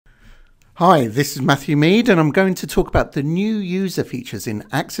Hi, this is Matthew Mead and I'm going to talk about the new user features in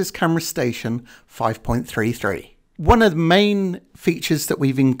Axis Camera Station 5.33. One of the main features that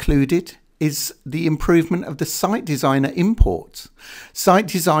we've included is the improvement of the Site Designer import. Site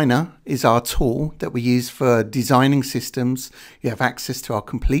Designer is our tool that we use for designing systems. You have access to our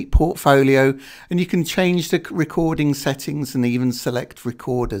complete portfolio and you can change the recording settings and even select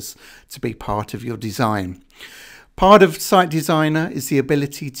recorders to be part of your design. Part of Site Designer is the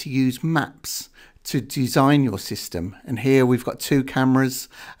ability to use maps to design your system. And here we've got two cameras.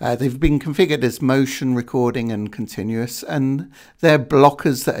 They've been configured as motion, recording and continuous. And they're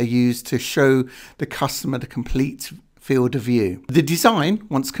blockers that are used to show the customer the complete field of view. The design,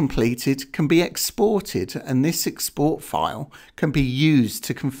 once completed, can be exported. And this export file can be used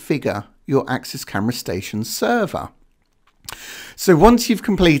to configure your Axis Camera Station server. So once you've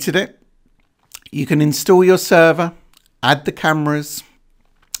completed it, you can install your server, add the cameras,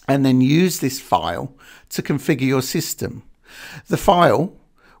 and then use this file to configure your system. The file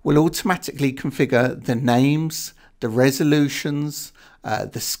will automatically configure the names, the resolutions,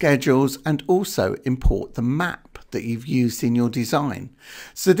 the schedules, and also import the map that you've used in your design.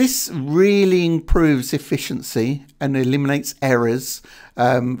 So this really improves efficiency and eliminates errors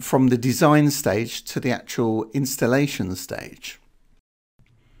from the design stage to the actual installation stage.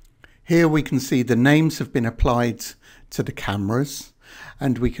 Here we can see the names have been applied to the cameras,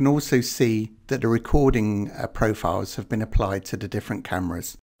 and we can also see that the recording profiles have been applied to the different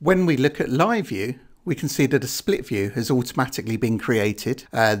cameras. When we look at live view, we can see that a split view has automatically been created,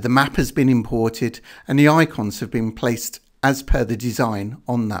 the map has been imported, and the icons have been placed as per the design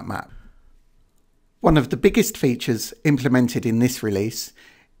on that map. One of the biggest features implemented in this release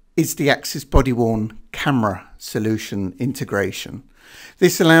is the Axis Body-Worn Camera Solution integration.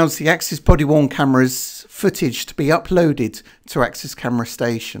 This allows the Axis Body-Worn cameras footage to be uploaded to Axis Camera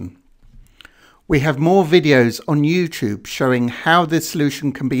Station. We have more videos on YouTube showing how this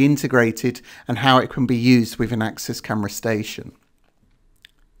solution can be integrated and how it can be used within Axis Camera Station.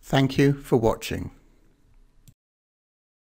 Thank you for watching.